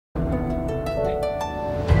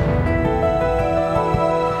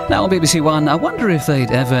Now on BBC One, I wonder if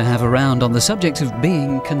they'd ever have a round on the subject of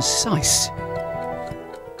being concise.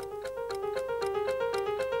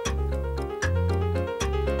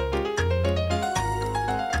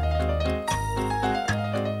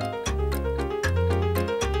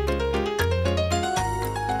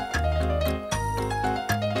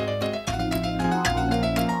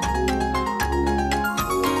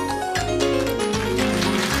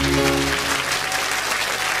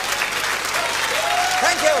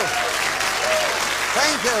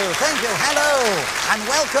 Thank you. Hello, and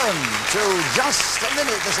welcome to Just a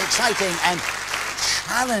Minute, this exciting and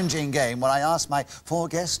challenging game where I ask my four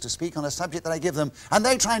guests to speak on a subject that I give them, and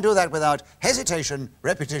they try and do that without hesitation,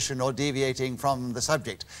 repetition, or deviating from the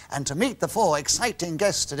subject. And to meet the four exciting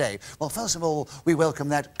guests today, well, first of all, we welcome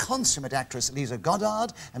that consummate actress, Liza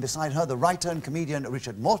Goddard, and beside her, the writer and comedian,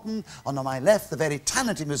 Richard Morton. On my left, the very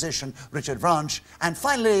talented musician, Richard Vranch. And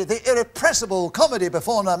finally, the irrepressible comedy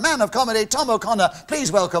performer, man of comedy, Tom O'Connor.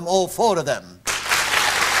 Please welcome all four of them.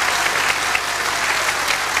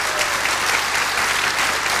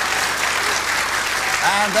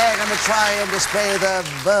 And they're going to try and display their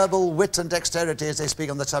verbal wit and dexterity as they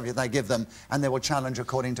speak on the subject I give them, and they will challenge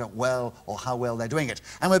according to well or how well they're doing it.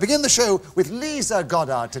 And we'll begin the show with Liza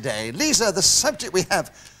Goddard today. Liza, the subject we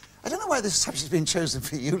have, I don't know why this subject's been chosen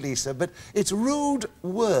for you, Lisa, but it's rude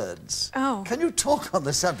words. Oh. Can you talk on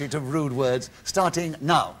the subject of rude words, starting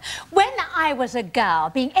now? When I was a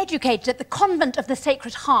girl, being educated at the Convent of the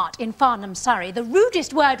Sacred Heart in Farnham, Surrey, the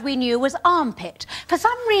rudest word we knew was armpit. For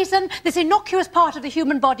some reason, this innocuous part of the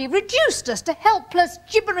human body reduced us to helpless,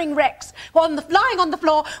 gibbering wrecks, lying on the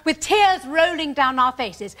floor with tears rolling down our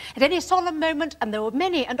faces. At any solemn moment, and there were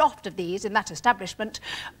many and oft of these in that establishment,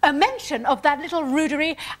 a mention of that little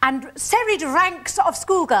rudery and serried ranks of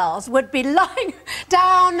schoolgirls would be lying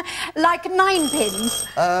down like ninepins.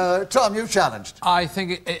 Tom, you've challenged. I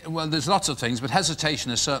think, well, there's lots of things, but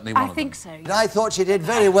hesitation is certainly one of them. I think so. I thought she did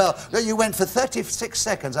very well. You went for 36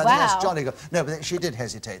 seconds. I think Wow. that's jolly good. No, but she did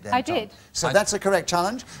hesitate then, I Tom. did. So that's a correct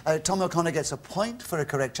challenge. Tom O'Connor gets a point for a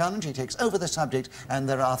correct challenge. He takes over the subject, and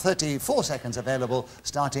there are 34 seconds available,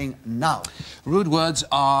 starting now. Rude words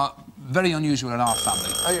are very unusual in our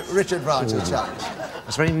family. Richard Vranch has challenged.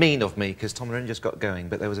 That's very mean of me, because Tom only just got going,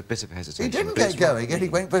 but there was a bit of hesitation. He didn't get going, he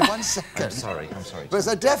went for 1 second. I'm sorry. There's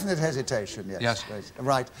a definite hesitation, yes. Yes.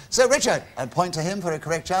 Right. So, Richard, and point to him for a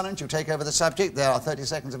correct challenge. You take over the subject. There are 30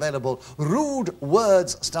 seconds available. Rude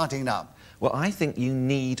words, starting now. Well, I think you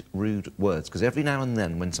need rude words, because every now and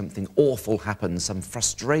then, when something awful happens, some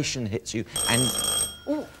frustration hits you, and...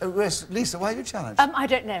 Lisa, why are you challenged? I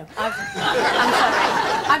don't know. I'm sorry.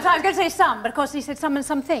 I'm sorry, I was going to say some, but of course he said some and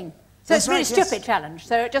something. So That's it's a really right, yes. stupid challenge.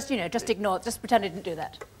 So just, you know, just ignore it. Just pretend I didn't do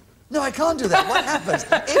that. No, I can't do that. What happens?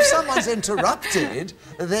 If someone's interrupted,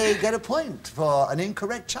 they get a point for an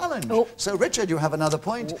incorrect challenge. Oh. So, Richard, you have another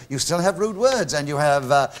point. You still have rude words, and you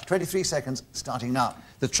have 23 seconds starting now.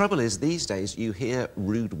 The trouble is, these days, you hear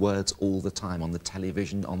rude words all the time, on the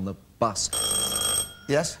television, on the bus.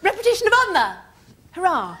 Yes? Repetition of on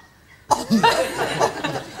Hurrah.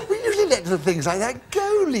 We usually let little things like that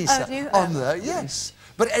go, Lisa. Oh, do you? On the, yes.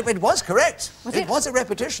 But it was correct. Was it it? was a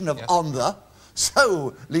repetition of Yes. on the.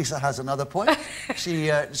 So, Lisa has another point. She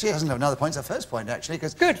doesn't have another point. It's her first point, actually.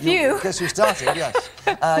 Good for you. Because you started, yes.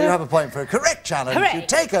 You have a point for a correct challenge. Hooray. You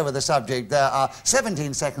take over the subject. There are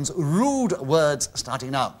 17 seconds. Rude words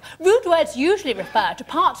starting now. Rude words usually refer to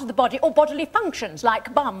parts of the body or bodily functions,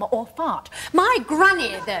 like bum or fart. My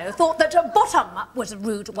granny, though, thought that bottom was a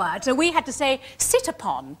rude word, so we had to say sit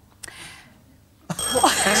upon.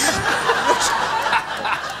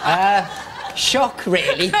 Shock,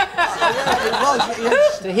 really. Yeah, it was,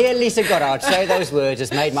 yes. To hear Liza Goddard say those words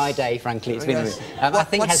has made my day, frankly. It's been Yes. I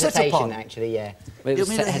think What's sit hesitation, upon? actually, yeah. Well, it You was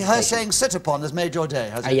mean her hesitation. saying sit upon has made your day,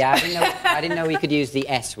 has it? Yeah, I didn't know we could use the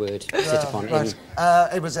S word, sit upon. Right.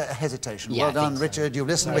 It was a hesitation. Yeah, Well I done, think so. Richard. You've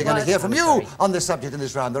listened. Sorry. We're going to hear from I'm you sorry. on this subject in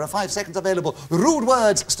this round. There are 5 seconds available. Rude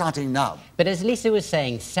words starting now. But as Lisa was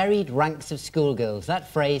saying, serried ranks of schoolgirls, that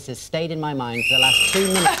phrase has stayed in my mind for the last 2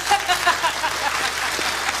 minutes.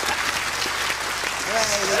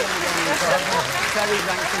 Serried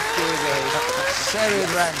ranks of schoolgirls. Serried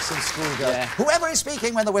ranks of schoolgirls. Yeah. Whoever is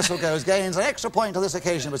speaking when the whistle goes gains an extra point on this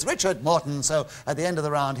occasion. It was Richard Morton, so at the end of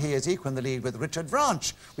the round he is equal in the lead with Richard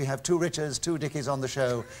Vranch. We have 2 Richards, 2 Dickies on the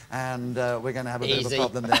show, and we're going to have a bit of a Easy.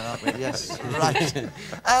 problem there, aren't we? Yes,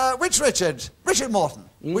 right. Which Richard? Richard Morton,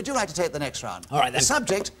 would you like to take the next round? All right, then. The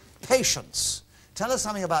subject, patience. Tell us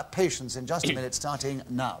something about patience in just a minute, starting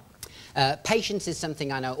now. Patience is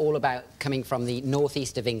something I know all about coming from the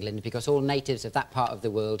northeast of England, because all natives of that part of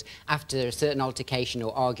the world, after a certain altercation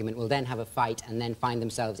or argument, will then have a fight and then find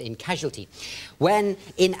themselves in casualty. When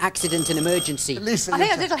in accident and emergency... Lisa, I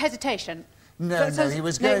think a little hesitation. No, he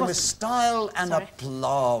was going with style and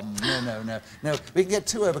aplomb. No. We can get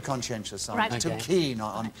too over-conscientious on Right. too keen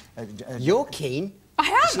on... You're keen.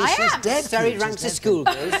 I am. Dead Serried keen. ranks of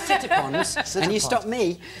schoolgirls, sit-upons, and you stop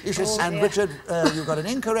me. And Richard, you've got an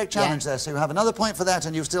incorrect challenge there, so you have another point for that,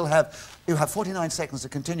 and you still have 49 seconds to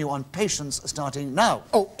continue on patience starting now.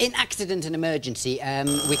 Oh, in accident and emergency,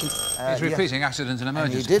 we can... He's repeating accident and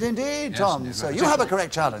emergency. And you did indeed, Yes, Tom. indeed, So right. you have a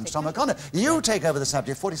correct challenge. Tom O'Connor, you take over the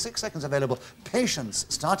subject. 46 seconds available. Patience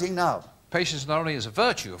starting now. Patience not only is a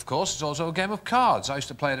virtue, of course, it's also a game of cards. I used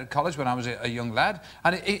to play it at college when I was a young lad,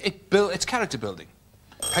 and it's character building.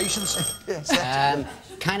 Patience. Yes,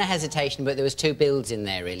 kind of hesitation, but there was 2 builds in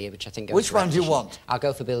there, really, which I think goes Which for one do you repetition. want? I'll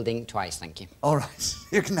go for building twice, thank you. all right.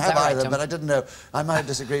 You can have that right, either, Tom? but I didn't know. I might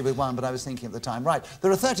disagree with one, but I was thinking at the time. Right.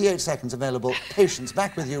 There are 38 seconds available. Patience.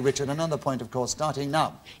 Back with you, Richard. Another point, of course, starting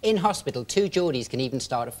now. In hospital, 2 Geordies can even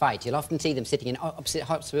start a fight. You'll often see them sitting in opposite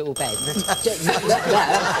hospital beds.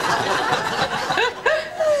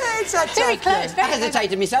 Very close. I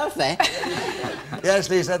hesitated myself there.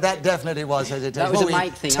 Yes, Lisa, that definitely was hesitation. That was a We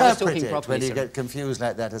mic thing. I was talking interpret it properly, when you sir. get confused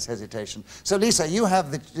like that as hesitation. So, Lisa, you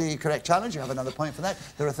have the correct challenge. You have another point for that.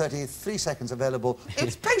 There are 33 seconds available.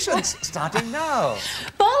 It's patience starting now.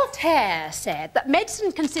 Voltaire said that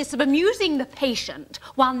medicine consists of amusing the patient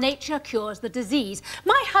while nature cures the disease.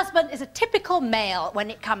 My husband is a typical male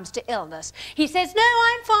when it comes to illness. He says, no,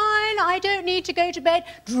 I'm fine, I don't need to go to bed,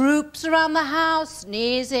 droops around the house,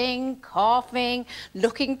 sneezing, coughing,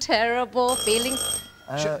 looking terrible, feeling...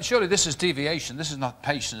 Surely this is deviation, this is not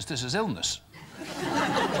patience, this is illness.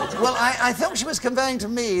 Well, I thought she was conveying to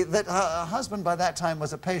me that her husband by that time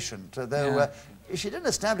was a patient, though she didn't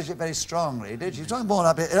establish it very strongly, did she? She's talking more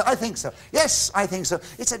about it. I think so. Yes, I think so.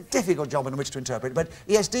 It's a difficult job in which to interpret, but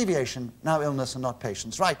yes, deviation, now illness and not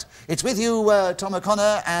patience. Right. It's with you, Tom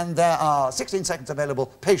O'Connor, and there are 16 seconds available.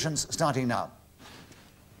 Patience starting now.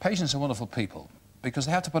 Patients are wonderful people, because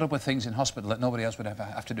they have to put up with things in hospital that nobody else would ever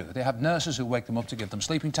have to do. They have nurses who wake them up to give them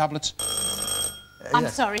sleeping tablets. I'm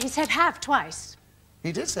sorry, he said have twice.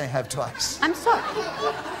 He did say have twice. I'm sorry.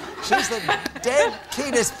 She's the dead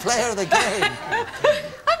keenest player of the game.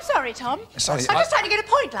 I'm sorry, Tom. Sorry, I'm just trying to get a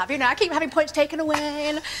point, love. You know, I keep having points taken away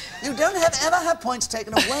and... You don't ever have points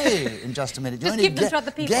taken away in just a minute. You Just only give them to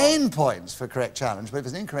other people. gain points for correct challenge. But if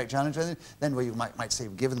it's an incorrect challenge, then well, you might say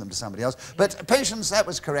you've given them to somebody else. But patience, that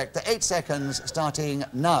was correct. The 8 seconds starting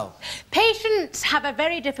now. Patients have a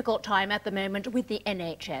very difficult time at the moment with the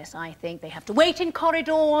NHS, I think. They have to wait in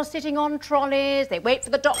corridors, sitting on trolleys, they wait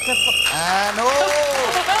for the doctor for... And no!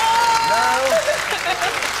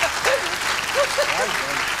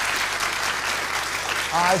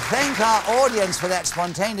 I thank our audience for that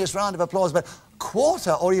spontaneous round of applause, but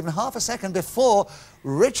quarter or even half a second before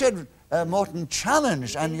Richard Morton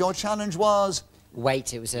challenged, and your challenge was...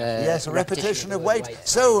 Wait, it was a... Yes, a repetition of wait. wait.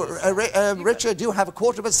 So, Richard, you have a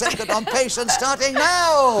quarter of a second on patience starting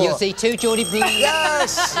now! You'll see 2 Geordie blood...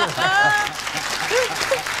 Yes!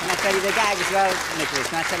 Can I tell you the gag as well, Nicholas?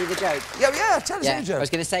 Can I tell you the joke? Yeah, tell us Yeah, a joke. I was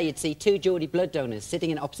going to say you'd see 2 Geordie blood donors sitting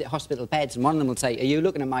in opposite hospital beds, and one of them will say, are you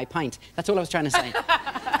looking at my pint? That's all I was trying to say.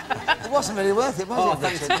 It wasn't really worth it, was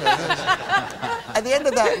it, Richard? At the end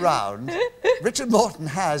of that round, Richard Morton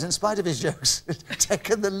has, in spite of his jokes,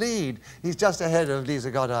 taken the lead. He's just ahead of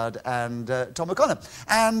Liza Goddard and Tom O'Connor.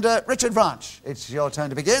 And Richard Vranch, it's your turn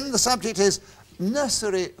to begin. The subject is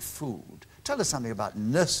nursery food. Tell us something about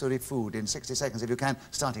nursery food in 60 seconds, if you can,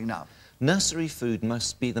 starting now. Nursery food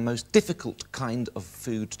must be the most difficult kind of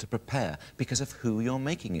food to prepare because of who you're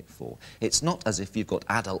making it for. It's not as if you've got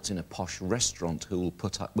adults in a posh restaurant who will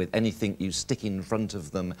put up with anything you stick in front of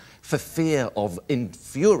them for fear of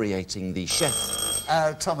infuriating the chef.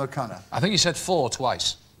 Tom O'Connor. I think you said 4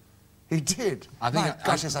 twice. He did. I think My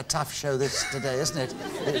gosh, it's a tough show this today, isn't it?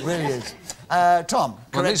 It really is. Tom,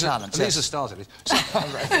 correct challenge. Lisa Yes. started it.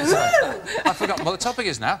 Sorry. I've forgotten what the topic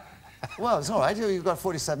is now. Well, it's all right. You've got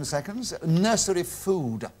 47 seconds. Nursery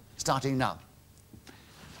food, starting now.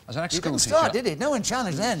 As an You ex-school didn't teacher... start, did he? No one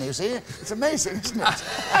challenged then, you see. It's amazing, isn't it?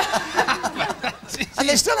 And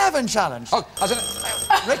they still haven't challenged. Oh, as an...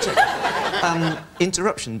 Richard.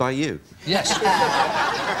 Interruption by you. Yes.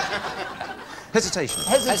 Hesitation.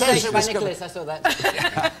 Hesitation by was Nicholas, I saw that.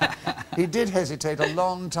 He did hesitate a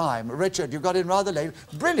long time. Richard, you got in rather late.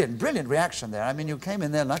 Brilliant, brilliant reaction there. I mean, you came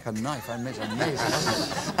in there like a knife. I admit,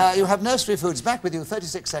 amazing. You have nursery foods. Back with you,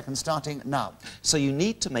 36 seconds, starting now. So you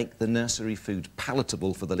need to make the nursery food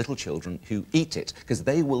palatable for the little children who eat it, because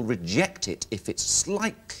they will reject it if it's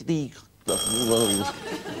slightly...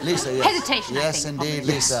 Lisa, yes. Hesitation, yes, I think. indeed,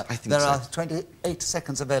 Lisa. There are 28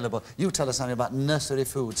 seconds available. You tell us something about nursery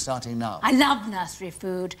food, starting now. I love nursery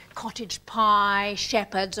food. Cottage pie,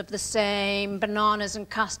 shepherds of the same, bananas and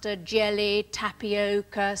custard, jelly,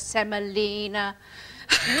 tapioca, semolina.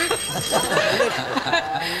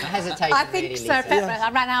 Hesitation, I think really, so, Lisa. Pepper.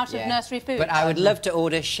 I ran out of nursery food. But I would love to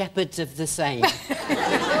order shepherds of the same.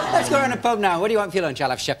 Let's go around a pub now. What do you want for your lunch? I'll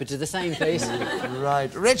have shepherds of the same, please.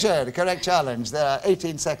 Right. Richard, correct challenge. There are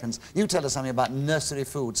 18 seconds. You tell us something about nursery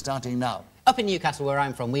food, starting now. Up in Newcastle, where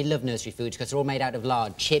I'm from, we love nursery foods because they're all made out of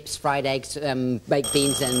lard. Chips, fried eggs, baked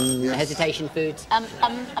beans and hesitation foods.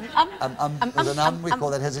 With an we call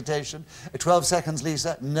that hesitation. 12 seconds,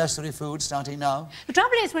 Lisa. Nursery food, starting now. The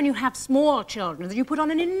trouble is when you have small children that you put on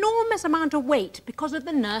an enormous amount of weight because of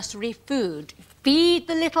the nursery food. Feed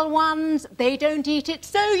the little ones, they don't eat it,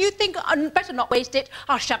 so you think, I'd better not waste it,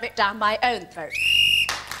 I'll shove it down my own throat.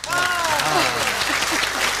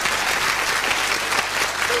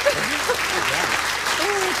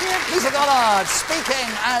 Liza Goddard speaking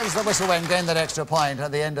as the whistle went, gained that extra point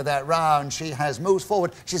at the end of that round. She has moved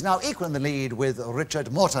forward. She's now equal in the lead with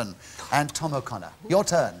Richard Morton and Tom O'Connor. Your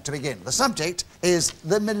turn to begin. The subject is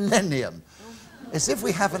the millennium. As if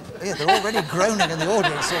we haven't... Yeah, they're already groaning in the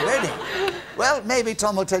audience already. Well, maybe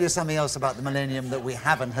Tom will tell you something else about the millennium that we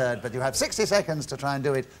haven't heard, but you have 60 seconds to try and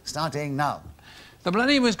do it, starting now. The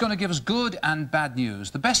millennium is going to give us good and bad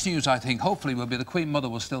news. The best news, I think, hopefully, will be the Queen Mother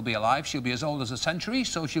will still be alive. She'll be as old as a century,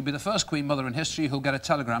 so she'll be the first Queen Mother in history who'll get a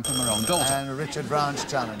telegram from her own daughter. And Richard Vranch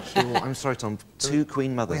challenge. Oh, I'm sorry, Tom. 2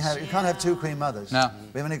 Queen Mothers. You can't have 2 Queen Mothers. No.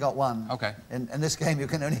 We've only got 1. OK. In this game, you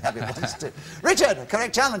can only have it once, too. Richard,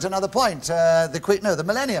 correct challenge, another point. The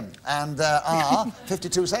millennium. And there are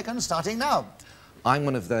 52 seconds, starting now. I'm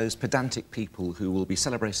one of those pedantic people who will be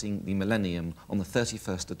celebrating the millennium on the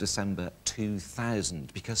 31st of December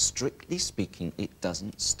 2000, because strictly speaking, it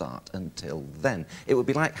doesn't start until then. It would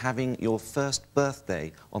be like having your first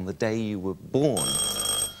birthday on the day you were born.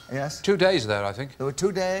 Yes? 2 days there, I think. There were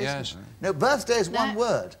 2 days? Yes. No, birthday is one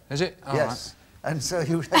word. Is it? Oh, yes. Right. And so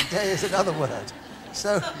you have day is another word.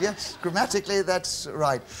 So, yes, grammatically, that's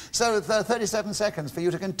right. So, 37 seconds for you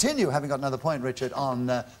to continue, having got another point, Richard, on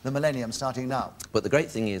the millennium, starting now. But the great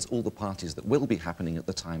thing is, all the parties that will be happening at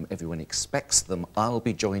the time everyone expects them, I'll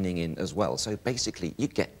be joining in as well. So, basically, you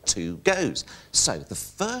get 2 goes. So, the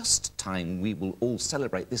first time we will all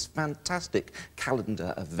celebrate this fantastic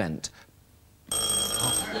calendar event...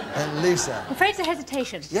 And Lisa. I'm afraid it's a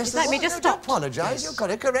hesitation. Yes, let me just stop. Don't apologise. You've got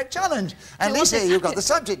a correct challenge. And Lisa, you've got the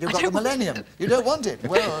subject. You've got the millennium. You don't want it.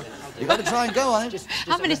 Well, you've got to try and go on it.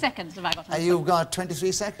 How many seconds have I got? You've got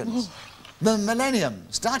 23 seconds. The millennium,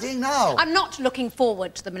 starting now. I'm not looking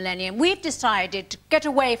forward to the millennium. We've decided to get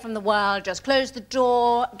away from the world, just close the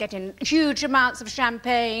door, get in huge amounts of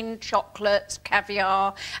champagne, chocolates,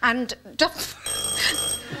 caviar, and just...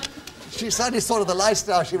 She suddenly thought of the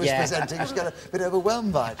lifestyle she was presenting. She got a bit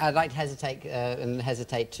overwhelmed by it. I'd like to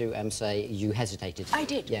hesitate to say you hesitated. I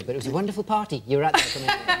did. Yeah, but it was a wonderful party. You were at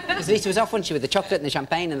that. Because Lisa was off, wasn't she, with the chocolate and the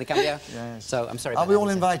champagne and the caviar? Yes. So I'm sorry. Are we all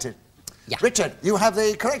invited? Yeah. Richard, you have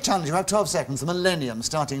the correct challenge. You have 12 seconds. The millennium,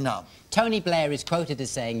 starting now. Tony Blair is quoted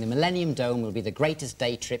as saying the Millennium Dome will be the greatest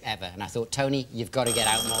day trip ever. And I thought, Tony, you've got to get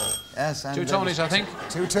out more. Yes, and 2 Tonys, I think.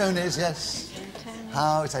 2 Tonys, yes.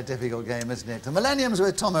 How it's a difficult game, isn't it? The millennium's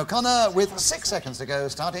with Tom O'Connor, with 6 seconds to go,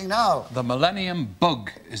 starting now. The millennium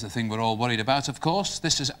bug is the thing we're all worried about, of course.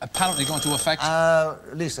 This is apparently going to affect...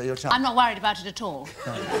 Lisa, your chance. I'm not worried about it at all.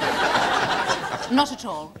 Not at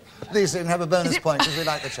all. Lisa, you can have a bonus point because we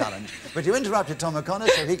like the challenge. But you interrupted Tom O'Connor,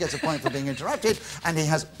 so he gets a point for being interrupted, and he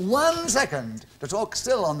has 1 second to talk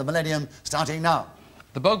still on the millennium, starting now.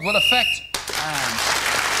 The bug will affect...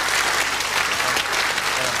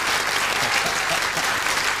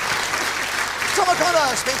 Tom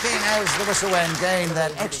O'Connor speaking as the whistle went, gained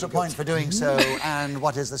that extra point for doing so. And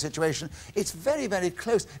what is the situation? It's very, very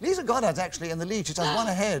close. Liza Goddard's actually in the lead. She's 1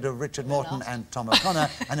 ahead of Richard Morton and Tom O'Connor,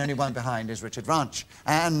 and only 1 behind is Richard Vranch.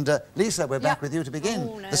 And Lisa, we're back with you to begin.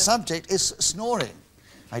 Oh, no. The subject is snoring.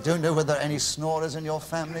 I don't know whether there are any snorers in your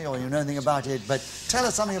family or you know anything about it, but tell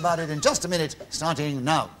us something about it in just a minute, starting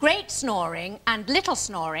now. Great Snoring and Little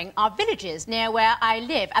Snoring are villages near where I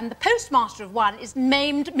live, and the postmaster of one is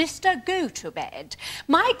named Mr. Go-to-Bed.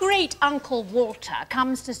 My great-uncle Walter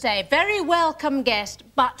comes to say, very welcome guest,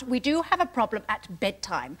 but we do have a problem at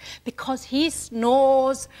bedtime, because he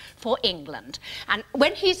snores for England. And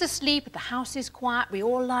when he's asleep, the house is quiet, we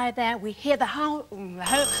all lie there, we hear the house...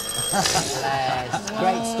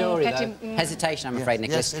 Great story, though. Hesitation, I'm afraid,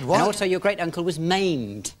 Nicholas. Yes, it was. And also, your great-uncle was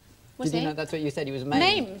maimed. Was Did he? you know that's what you said? He was maimed.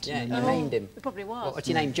 Maimed? Yeah, you maimed him. It probably was. What's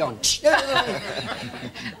your name, John? Stop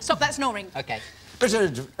that snoring. OK.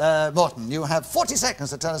 Richard Morton, you have 40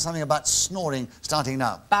 seconds to tell us something about snoring, starting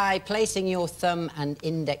now. By placing your thumb and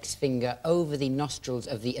index finger over the nostrils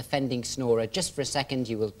of the offending snorer just for a second,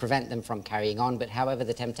 you will prevent them from carrying on. But however,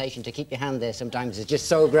 the temptation to keep your hand there sometimes is just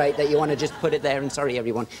so great that you want to just put it there. And sorry,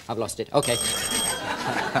 everyone, I've lost it. OK.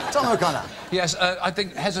 Tom O'Connor. Yes, I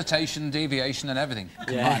think hesitation, deviation and everything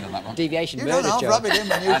combined on that one. Deviation, You murder, don't Joe. rub it in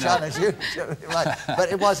when you challenge you. Right.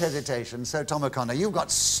 But it was hesitation. So, Tom O'Connor, you've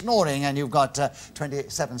got snoring and you've got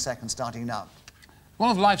 27 seconds starting now. One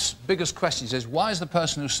of life's biggest questions is, why is the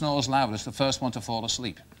person who snores loudest the first one to fall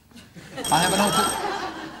asleep? I have an open...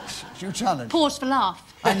 You challenge. Pause for laugh.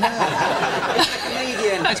 I know.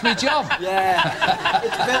 Comedian. It's my job. Yeah.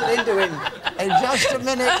 It's built into him. In just a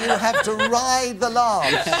minute, you have to ride the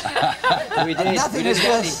laugh. We did. Nothing is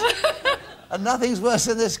worse. And nothing's worse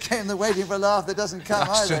in this game than waiting for a laugh that doesn't come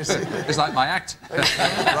either. It's like my act.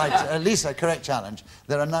 Right, Lisa, correct challenge.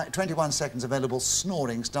 There are 21 seconds available,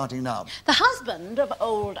 snoring starting now. The husband of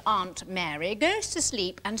old Aunt Mary goes to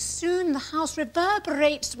sleep, and soon the house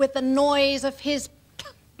reverberates with the noise of his...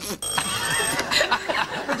 Richard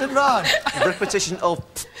Vranch. Repetition of...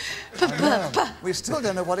 We still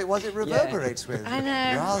don't know what it was it reverberates with. I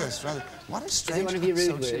know. Rather. What a strange... one of your rude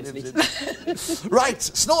household she words, lives in. Right,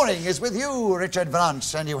 snoring is with you, Richard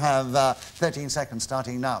Vranch, and you have 13 seconds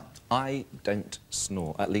starting now. I don't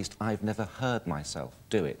snore. At least I've never heard myself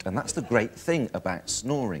do it. And that's the great thing about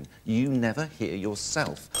snoring. You never hear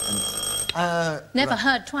yourself. Never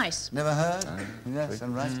heard twice. Never heard? Yes,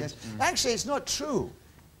 and right, yes. Actually, it's not true.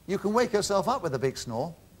 You can wake yourself up with a big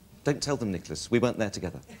snore. Don't tell them, Nicholas. We weren't there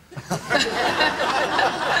together.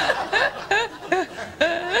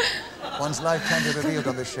 One's life can be revealed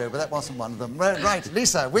on this show, but that wasn't one of them. Right,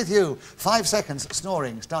 Lisa, with you, 5 seconds,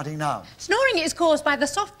 snoring, starting now. Snoring is caused by the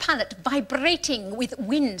soft palate vibrating with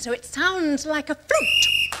wind, so it sounds like a flute.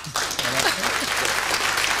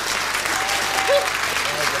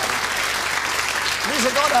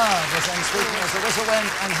 Liza Goddard was then speaking as the whistle went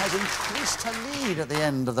and has increased her lead at the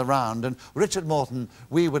end of the round. And Richard Morton,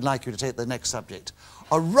 we would like you to take the next subject.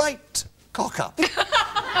 A right cock-up.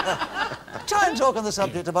 Try and talk on the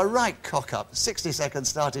subject of a right cock-up. 60 seconds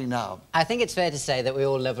starting now. I think it's fair to say that we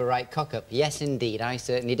all love a right cock-up. Yes, indeed, I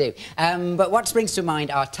certainly do. But what springs to mind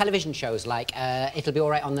are television shows like It'll Be All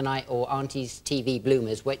Right on the Night or Auntie's TV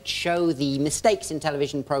Bloomers, which show the mistakes in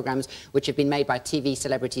television programmes which have been made by TV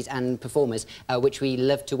celebrities and performers, which we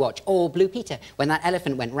love to watch. Or Blue Peter, when that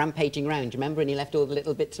elephant went rampaging round, do you remember? And he left all the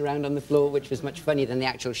little bits around on the floor, which was much funnier than the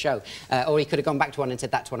actual show. Or he could have gone back to one and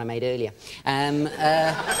said, that's one I made earlier.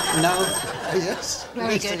 No. Yes.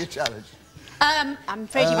 Very Lisa, good. your challenge. I'm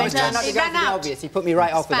afraid you went Not out. to It go ran for the out. obvious. He put me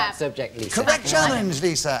right off with that Fab. subject, Lisa. Correct challenge,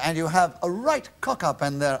 Lisa. And you have a right cock-up,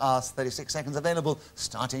 and there are 36 seconds available,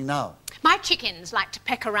 starting now. My chickens like to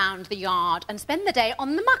peck around the yard and spend the day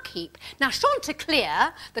on the muck heap. Now,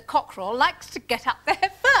 Chanticleer, the cockerel, likes to get up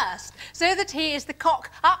there first, so that he is the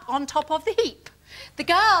cock up on top of the heap. The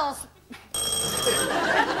girls...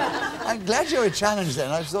 I'm glad you're a challenge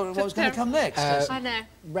then. I thought what was going to come next. I know.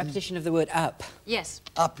 Repetition of the word up. Yes.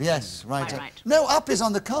 Up, yes, right. Quite right. No, up is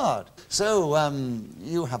on the card. So,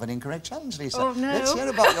 you have an incorrect challenge, Lisa. Oh, no. Let's hear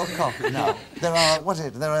about your cock now. There are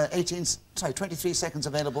 23 seconds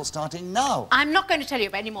available starting now. I'm not going to tell you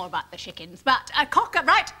any more about the chickens, but a cock up,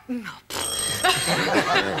 right?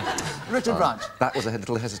 Richard Vranch. That was a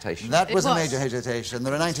little hesitation. That was a was. major hesitation.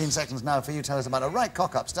 There are 19 seconds now for you to tell us about a right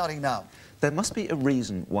cock-up, starting now. There must be a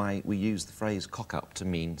reason why we use the phrase cock-up to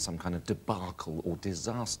mean some kind of debacle or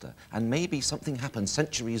disaster. And maybe something happened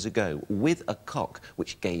centuries ago with a cock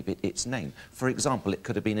which gave it its name. For example, it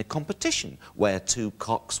could have been a competition where two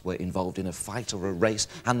cocks were involved in a fight or a race,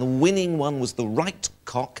 and the winning one was the right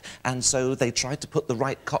cock, and so they tried to put the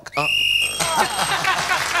right cock up.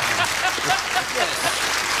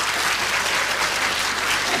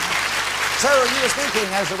 So you were speaking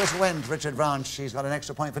as the whistle went, Richard Vranch. She's got an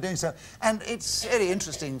extra point for doing so. And it's very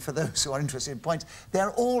interesting for those who are interested in points. They're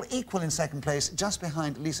all equal in second place, just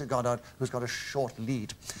behind Liza Goddard, who's got a short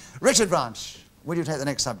lead. Richard Vranch, would you take the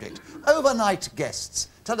next subject? Overnight guests.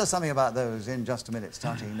 Tell us something about those in just a minute,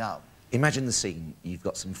 starting now. Imagine the scene. You've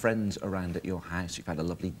got some friends around at your house, you've had a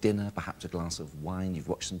lovely dinner, perhaps a glass of wine, you've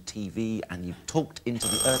watched some TV, and you've talked into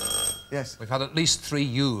the earth. Yes. We've had at least 3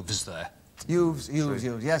 youths there. Youths.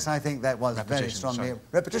 Yes, I think that was very strongly... sorry.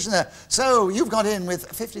 Repetition there. So, you've got in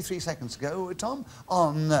with 53 seconds to go, Tom,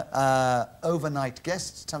 on overnight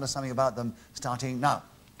guests. Tell us something about them, starting now.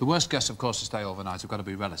 The worst guests, of course, to stay overnight have got to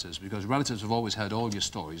be relatives, because relatives have always heard all your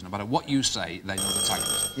stories. No matter what you say, they know the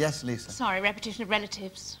tactics. Yes, Lisa. Sorry, repetition of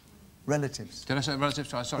relatives. Relatives. Did I say relatives?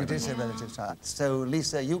 Sorry. You did say relatives. So,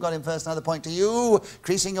 Lisa, you got in first. Another point to you.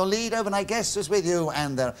 Creasing your lead. Overnight guests is with you.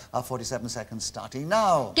 And there are 47 seconds starting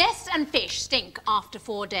now. Guests and fish stink after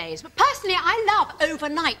 4 days. But personally, I love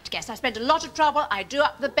overnight guests. I spend a lot of trouble. I do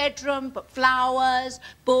up the bedroom, put flowers,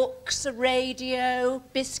 books, a radio,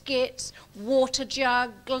 biscuits, water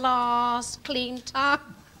jug, glass, clean tub.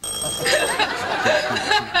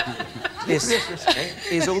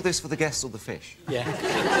 Is all this for the guests or the fish? Yeah.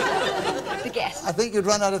 The guests. I think you'd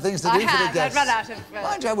run out of things to do for the guests. I'd run out of...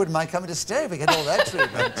 Mind you, I wouldn't mind coming to stay if we get all that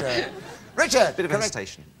treatment. Richard! Bit of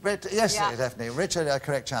hesitation. Yes, definitely. Richard,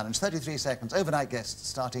 correct challenge. 33 seconds. Overnight guests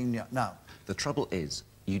starting now. The trouble is,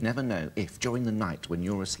 you never know if, during the night when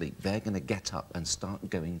you're asleep, they're going to get up and start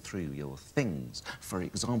going through your things. For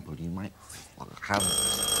example, you might have...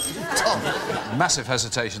 Tom. Massive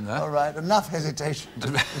hesitation there. All right, enough hesitation.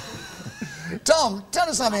 Tom, tell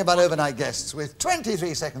us something about overnight guests with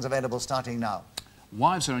 23 seconds available starting now.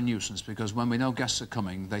 Wives are a nuisance because when we know guests are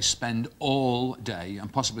coming, they spend all day,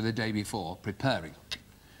 and possibly the day before, preparing.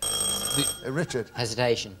 Richard.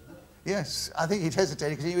 Hesitation. Yes, I think he'd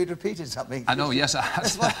hesitated because he'd repeated something. I know, yes, I have.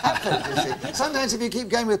 That's what happens, you see. Sometimes if you keep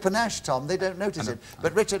going with panache, Tom, they don't notice it.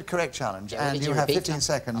 But Richard, correct challenge. Yeah, and you have 15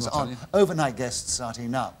 seconds on overnight guests starting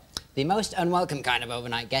now. The most unwelcome kind of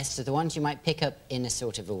overnight guests are the ones you might pick up in a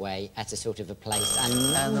sort of a way, at a sort of a place, and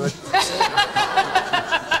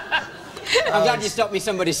I'm glad you stopped me.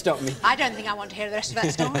 Somebody stopped me. I don't think I want to hear the rest of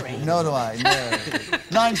that story. Nor do I, no.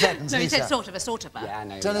 9 seconds, No, you Lisa. said sort of a. Yeah, I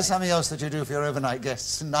know. Tell us something else that you do for your overnight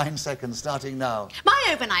guests. 9 seconds, starting now. My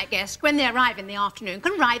overnight guests, when they arrive in the afternoon,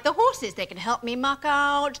 can ride the horses. They can help me muck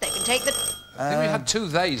out. They can take the... I think we had 2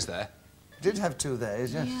 theys there. Did have 2 there,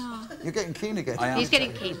 yes. Yeah. You're getting keen again. I am. He's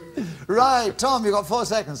getting keen. Right, Tom, you've got 4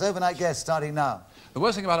 seconds. Overnight guests starting now. The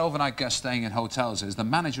worst thing about overnight guests staying in hotels is the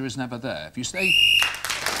manager is never there. If you stay...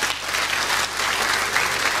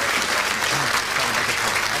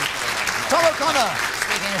 Tom O'Connor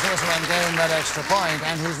speaking as also and getting that extra point,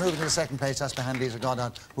 and he's moving to the second place just behind Liza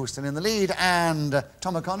Goddard, who's still in the lead. And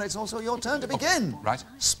Tom O'Connor, it's also your turn to begin. Right.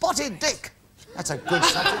 Spotted Dick. That's a good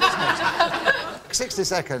subject, isn't it? 60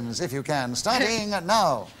 seconds, if you can, starting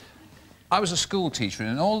now. I was a school teacher,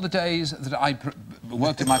 and in all the days that I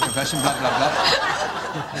worked in my profession, blah, blah, blah.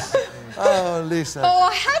 Oh, Lisa. Oh,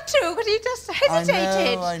 I had to, because he just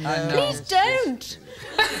hesitated. I know. Please don't.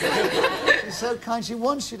 She's so kind. She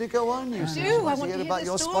wants you to go on, you see. I She wants want to to hear about hear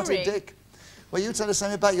your the spotted story. dick. Well, you tell us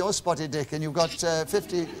something about your spotted dick, and you've got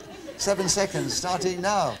 57 seconds, starting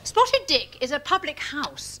now. Spotted Dick is a public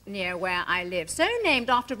house near where I live, so named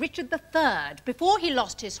after Richard III. Before he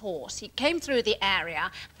lost his horse, he came through the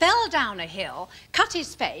area, fell down a hill, cut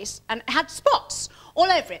his face, and had spots all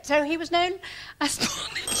over it, so he was known as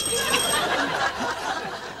Spotted Dick.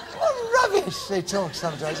 What rubbish they talk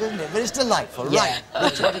sometimes, isn't it? But it's delightful, Yeah, right?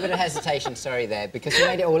 Richard had a bit of hesitation, sorry, there, because you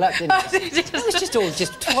made it all up, didn't you? It was just all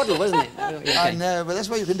twaddle, wasn't it? Okay. I know, but that's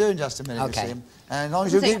what you can do in just a minute, Okay. you see. And as long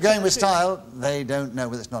as you keep going with style, they don't know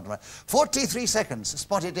whether it's not right. 43 seconds.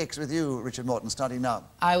 Spotted Dicks with you, Richard Morton, starting now.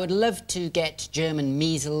 I would love to get German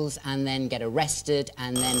measles and then get arrested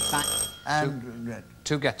and then... And...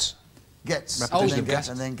 2 gets. Gets, Repetition and then of get, gets.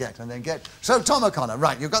 and then get, and then get. So, Tom O'Connor,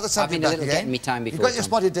 right, you've got the subject been a back little again. getting me time You've before, got your Tom.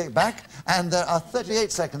 spotted dick back, and there are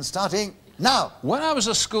 38 seconds starting now. When I was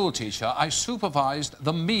a school teacher, I supervised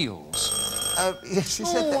the meals. Yes, you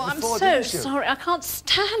said that I'm before, so didn't you? sorry. I can't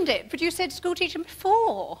stand it. But you said school teacher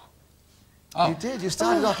before. Oh. You did. You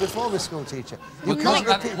started off before with school teacher. You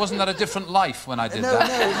Wasn't that a different life when I did No, that?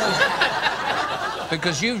 no.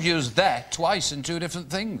 Because you've used that twice in 2 different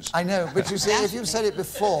things. I know, but you see, if you've said it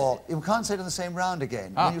before, you can't say it on the same round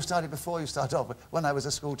again. When you started before, you start off with, when I was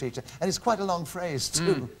a school teacher. And it's quite a long phrase,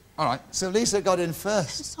 too. All right. So Lisa got in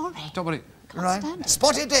first. Sorry. Don't worry. Right. stand it.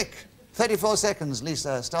 Spotted Dick. 34 seconds,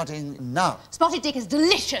 Lisa, starting now. Spotted Dick is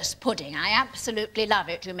delicious pudding. I absolutely love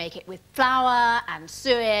it. You make it with flour and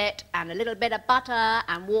suet and a little bit of butter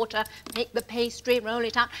and water. Make the pastry, roll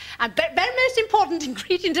it out. And very most important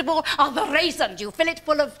ingredient of all are the raisins. You fill it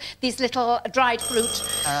full of these little dried fruit.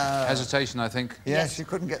 Hesitation, I think. Yes, you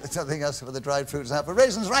couldn't get something else for the dried fruits out, but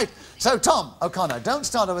raisins, right. So, Tom O'Connor, don't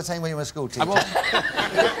start over saying when you were a school teacher. I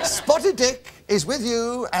won't. Spotted Dick is with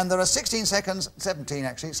you, and there are 16 seconds, 17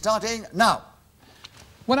 actually, starting now.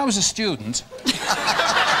 When I was a student,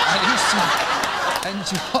 I used to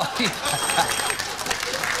enjoy...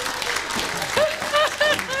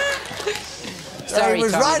 Sorry, he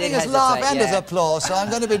was Tom, riding his laugh and his yeah. applause, so I'm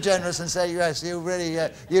going to be generous and say yes. You really,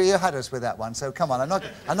 you had us with that one. So come on, I'm not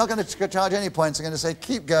going to charge any points. I'm going to say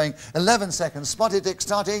keep going. 11 seconds. Spotted Dick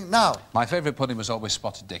starting now. My favourite pudding was always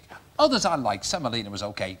Spotted Dick. Others I liked. Semolina was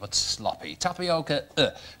OK, but sloppy.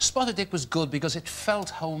 Tapioca, Spotted Dick was good because it felt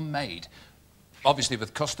homemade. Obviously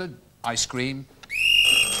with custard, ice cream.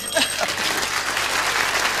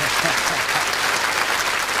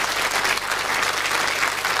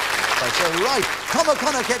 So, right, Tom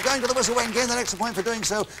O'Connor kept going to the whistle when gained an extra point for doing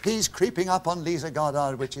so. He's creeping up on Liza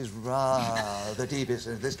Goddard, which is rather devious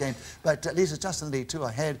in this game. But Lisa's just in the lead, 2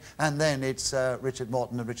 ahead, and then it's Richard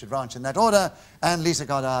Morton and Richard Vranch in that order. And Liza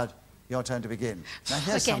Goddard, your turn to begin. Now,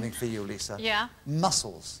 here's something for you, Lisa. Yeah?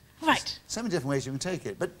 Mussels. Right. So many different ways you can take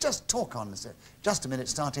it, but just talk on this. Just a minute,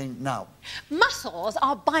 starting now. Mussels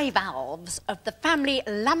are bivalves of the family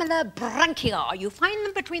Lamellibranchia. You find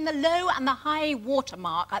them between the low and the high water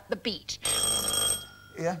mark at the beach.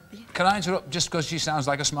 Yeah? Can I interrupt just because she sounds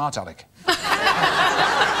like a smart aleck?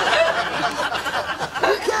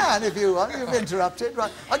 You can, if you want. You've interrupted.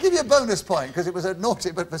 Right. I'll give you a bonus point, because it was a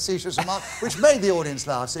naughty but facetious remark, which made the audience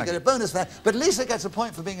laugh, so you get a bonus for that. But Lisa gets a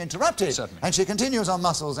point for being interrupted. Certainly. And she continues on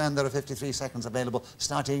mussels, and there are 53 seconds available,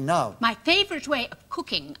 starting now. My favourite way of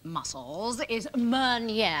cooking mussels is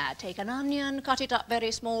meunier. Take an onion, cut it up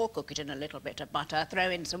very small, cook it in a little bit of butter, throw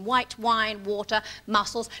in some white wine, water,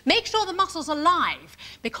 mussels. Make sure the mussels are live,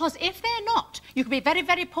 because if they're not, you can be very,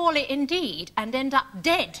 very poorly indeed and end up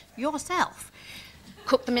dead yourself.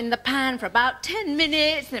 Cook them in the pan for about 10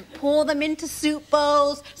 minutes, then pour them into soup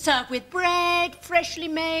bowls. Serve with bread, freshly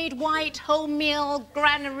made, white, wholemeal,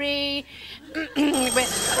 granary.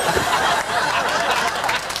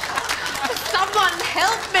 Someone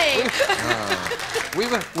help me!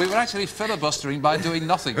 We were actually filibustering by doing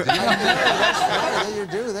nothing, didn't we? That's right, there you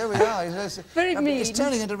do, there we are. Very mean. It's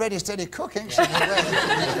turning into ready, steady cooking.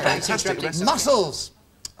 Fantastic. Mussels!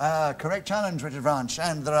 Correct challenge, Richard Vranch,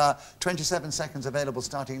 and there are 27 seconds available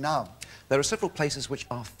starting now. There are several places which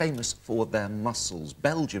are famous for their mussels.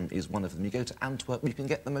 Belgium is one of them. You go to Antwerp, you can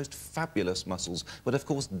get the most fabulous mussels. But of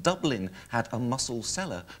course, Dublin had a mussel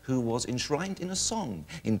seller who was enshrined in a song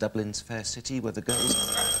in Dublin's fair city where the girls...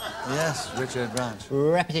 Yes, Richard Vranch.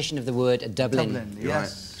 Repetition of the word Dublin. Dublin,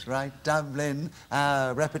 yes. Right, Dublin,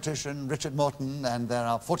 repetition, Richard Morton, and there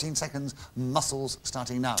are 14 seconds, mussels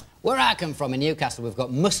starting now. Where I come from in Newcastle, we've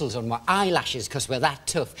got mussels on our eyelashes because we're that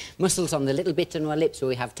tough. Mussels on the little bit on our lips where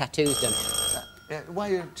we have tattoos done. Why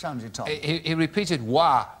are you challenging, Tom? He repeated,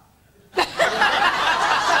 wah.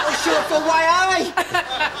 That was short for why I.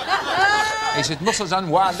 He said, muscles and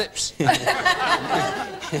wah lips.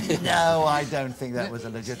 No, I don't think that was a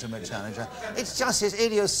legitimate challenge. It's just his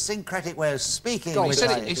idiosyncratic way of speaking.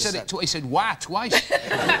 He said wah twice.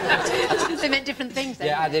 They meant different things then.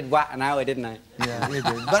 Yeah, I did what an hour, didn't I? Yeah, you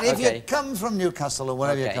did. But if Okay. you come from Newcastle or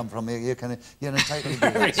wherever you come from, you can totally do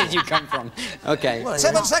Where it. did you come from? Okay. Well,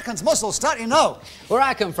 7 seconds, mussels starting now. Where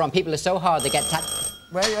I come from, people are so hard they get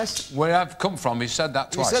Where, yes? Where I've come from, he said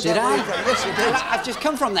that You twice. said Did that I? where you go. Yes, you did. I've just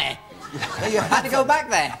come from there. There you I had to go back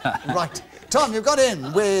there. Right. Tom, you've got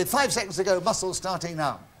in with 5 seconds to go. Mussels starting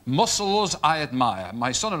now. Muscles I admire.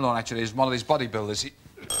 My son-in-law actually is one of these bodybuilders.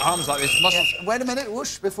 Arms like this, muscles... Yeah. Wait a minute,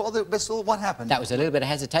 whoosh, before the whistle, what happened? That was a little bit of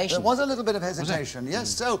hesitation. There was a little bit of hesitation, yes.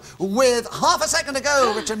 So, with half a second to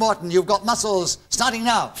go, Richard Morton, you've got mussels starting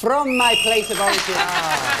now. From my place of origin.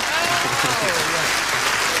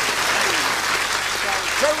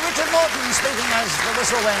 So Richard Morton, speaking as the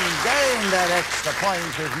whistle went, gained that extra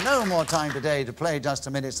point with no more time today to play just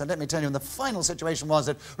a minute. So let me tell you, the final situation was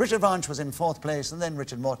that Richard Vranch was in 4th place, and then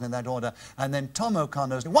Richard Morton in that order, and then Tom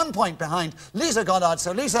O'Connor's 1 point behind Liza Goddard.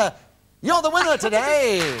 So Lisa, you're the winner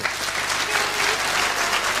today. We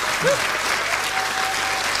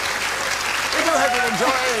do hope you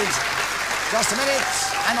enjoyed Just a Minute.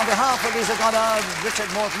 And on behalf of Liza Goddard,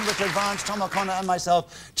 Richard Morton, Richard Vranch, Tom O'Connor and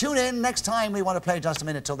myself, tune in next time we want to play Just a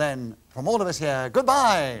Minute. Till then, from all of us here,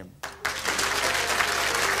 goodbye.